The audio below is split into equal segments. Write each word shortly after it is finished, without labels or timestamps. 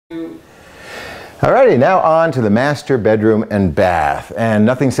Alrighty, now on to the master bedroom and bath. And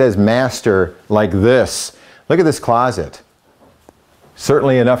nothing says master like this. Look at this closet.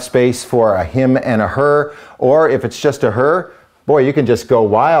 Certainly enough space for a him and a her, or if it's just a her, boy, you can just go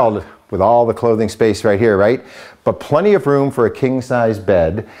wild with all the clothing space right here, right? But plenty of room for a king-size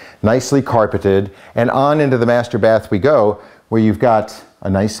bed, nicely carpeted, and on into the master bath we go, where you've got a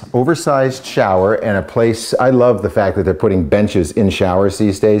nice oversized shower and a place. I love the fact that they're putting benches in showers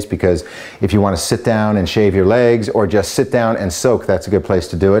these days, because if you want to sit down and shave your legs or just sit down and soak, that's a good place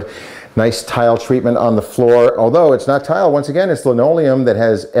to do it. Nice tile treatment on the floor, although it's not tile. Once again, it's linoleum that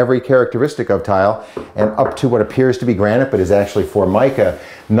has every characteristic of tile and up to what appears to be granite but is actually Formica.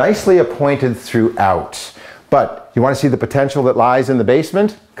 Nicely appointed throughout. But you want to see the potential that lies in the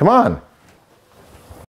basement? Come on.